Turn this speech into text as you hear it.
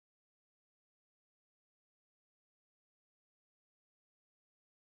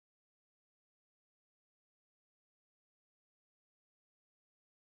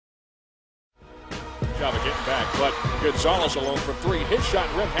back, but Gonzalez alone from three. His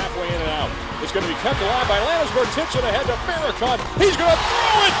shot rim halfway in and out. It's going to be kept alive by Landisberg. Tips it ahead to Farrakhan. He's going to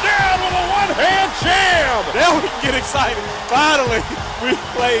throw it down with a one-hand jam. Now we can get excited. Finally, we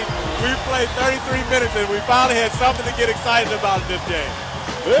played 33 minutes and we finally had something to get excited about in this game.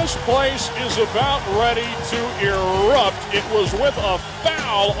 This place is about ready to erupt. It was with a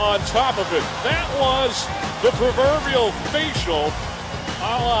foul on top of it. That was the proverbial facial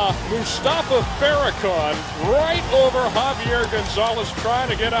a la Mustapha Farrakhan right over Javier Gonzalez, trying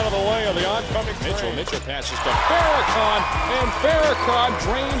to get out of the way of the oncoming Mitchell passes to Farrakhan, and Farrakhan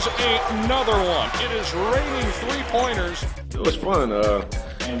drains another one. It is raining three-pointers. It was fun.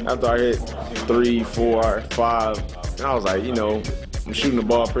 After I hit 3, 4, 5, and I was like, you know, I'm shooting the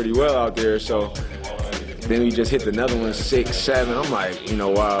ball pretty well out there, so then we just hit another one, 6, 7. I'm like, you know,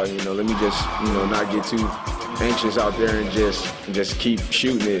 wow, you know, let me just, you know, not get too anxious out there and just keep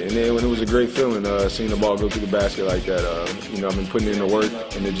shooting it. And then when it was a great feeling, seeing the ball go through the basket like that, you know, I've been putting in the work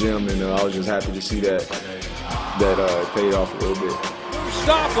in the gym, and I was just happy to see that paid off a little bit.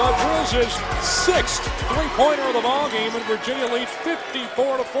 Mustapha drills his 6th three-pointer of the ballgame, and Virginia leads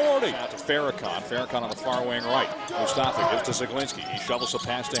 54-40. Out to Farrakhan. Farrakhan on the far wing right. Mustapha gives to Zaglinski. He shovels the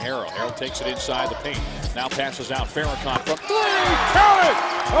pass to Harrell. Harrell takes it inside the paint. Now passes out Farrakhan from 3. Count it!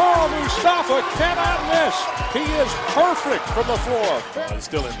 Oh, Mustapha cannot miss. He is perfect from the floor. He's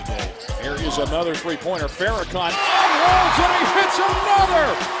still in the game. Here is another three-pointer. Farrakhan unrolls and he hits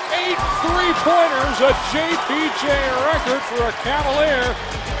another. 8 3-pointers, a JPJ record for a Cavalier.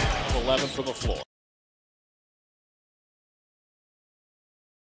 11 from the floor.